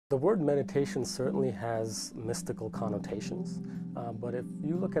The word meditation certainly has mystical connotations, but if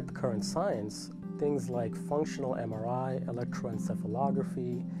you look at the current science, things like functional MRI,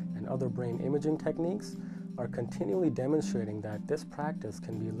 electroencephalography, and other brain imaging techniques are continually demonstrating that this practice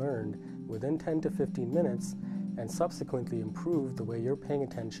can be learned within 10 to 15 minutes and subsequently improve the way you're paying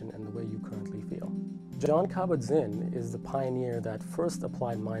attention and the way you currently feel. Jon Kabat-Zinn is the pioneer that first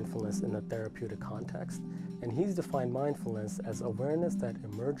applied mindfulness in a therapeutic context, and he's defined mindfulness as awareness that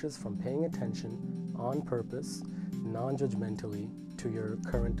emerges from paying attention on purpose, non-judgmentally, to your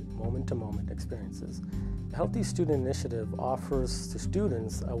current moment-to-moment experiences. The Healthy Student Initiative offers to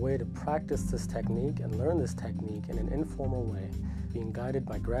students a way to practice this technique and learn this technique in an informal way, being guided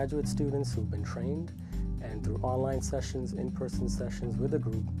by graduate students who've been trained, and through online sessions, in-person sessions with a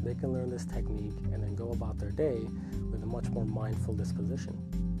group, they can learn this technique and then go about their day with a much more mindful disposition.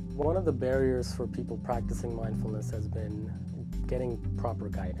 One of the barriers for people practicing mindfulness has been getting proper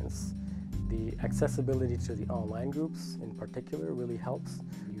guidance. The accessibility to the online groups in particular really helps.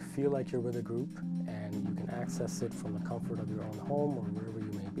 You feel like you're with a group and you can access it from the comfort of your own home or wherever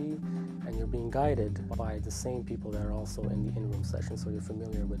you may be, and you're being guided by the same people that are also in the in-room session, so you're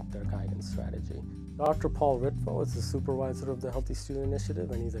familiar with their guidance strategy. Dr. Paul Ritvo is the supervisor of the Healthy Student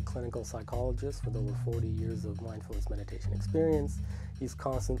Initiative, and he's a clinical psychologist with over 40 years of mindfulness meditation experience. He's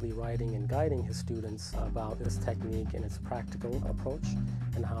constantly writing and guiding his students about this technique and its practical approach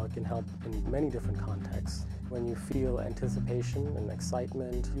and how it can help in many different contexts. When you feel anticipation and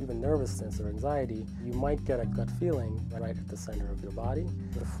excitement, even nervousness or anxiety, you might get a gut feeling right at the center of your body.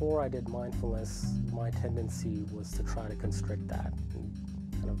 Before I did mindfulness, my tendency was to try to constrict that and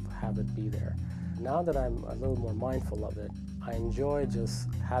kind of have it be there. Now that I'm a little more mindful of it, I enjoy just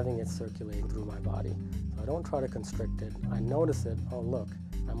having it circulate through my body. So I don't try to constrict it. I notice it, oh look,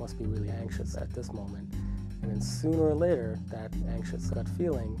 I must be really anxious at this moment. And then sooner or later, that anxious gut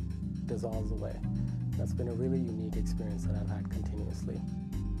feeling dissolves away. That's been a really unique experience that I've had continuously.